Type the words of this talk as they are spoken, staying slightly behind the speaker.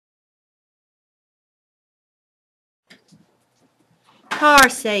Car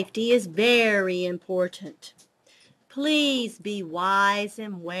safety is very important. Please be wise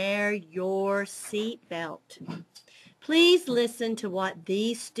and wear your seatbelt. Please listen to what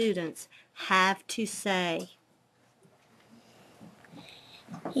these students have to say.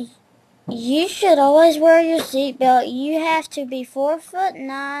 You should always wear your seatbelt. You have to be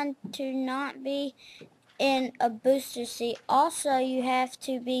 4'9" to not be in a booster seat. Also, you have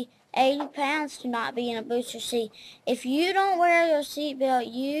to be 80 pounds to not be in a booster seat. If you don't wear your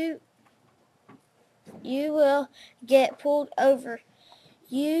seatbelt, you will get pulled over.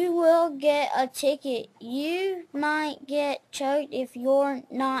 You will get a ticket. You might get choked if you're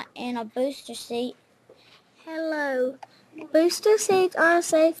not in a booster seat. Hello. Booster seats are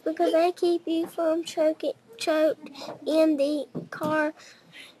safe because they keep you from choked in the car.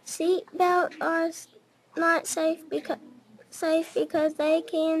 Seat belts are not safe because they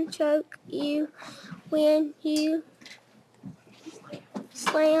can choke you when you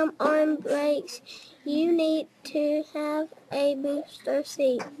slam on brakes. You need to have a booster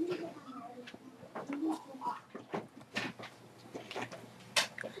seat.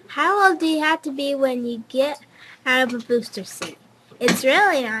 How old do you have to be when you get out of a booster seat? It's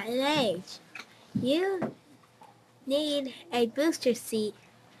really not an age. You need a booster seat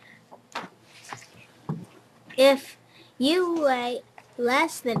if you weigh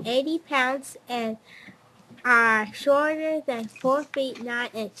less than 80 pounds and are shorter than 4 feet 9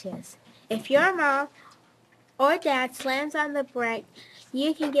 inches. If your mom or dad slams on the brake,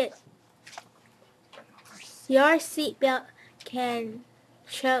 your seatbelt can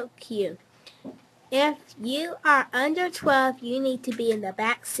choke you. If you are under 12, you need to be in the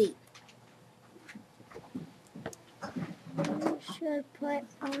back seat. You should put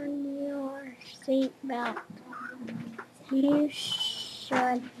on your seatbelt. You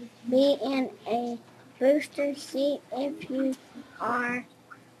should be in a booster seat if you are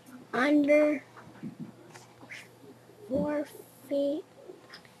under 4 feet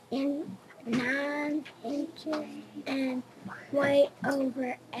and 9 inches and weigh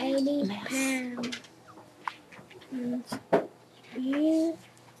over 80 pounds. You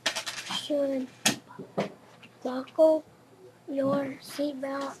should buckle your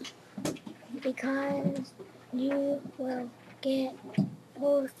seatbelt because you will get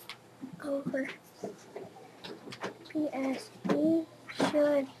pulled over. P.S. You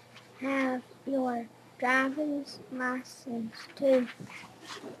should have your driver's license too.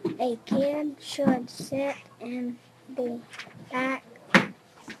 A kid should sit in the back